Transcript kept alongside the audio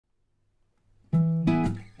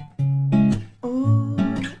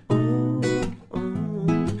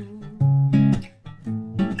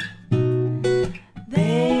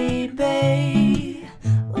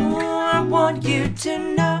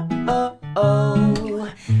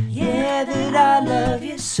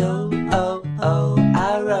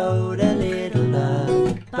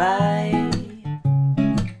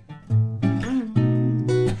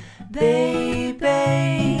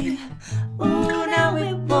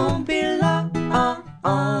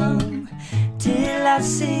I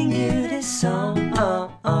sing you this song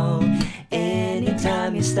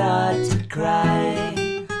anytime you start to cry.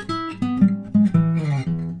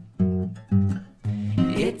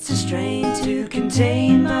 It's a strain to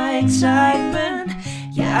contain my excitement.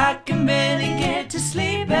 Yeah, I can barely get to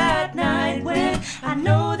sleep at night when I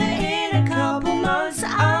know that in a couple months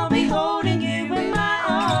I'll be holding you in my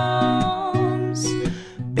arms.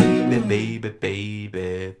 Baby, baby,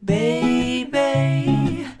 baby,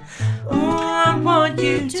 baby, oh, I want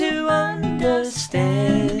you to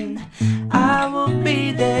understand. I will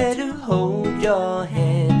be there to hold your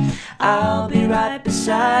hand. I'll be right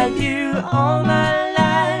beside you all my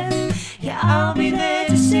life. Yeah, I'll be there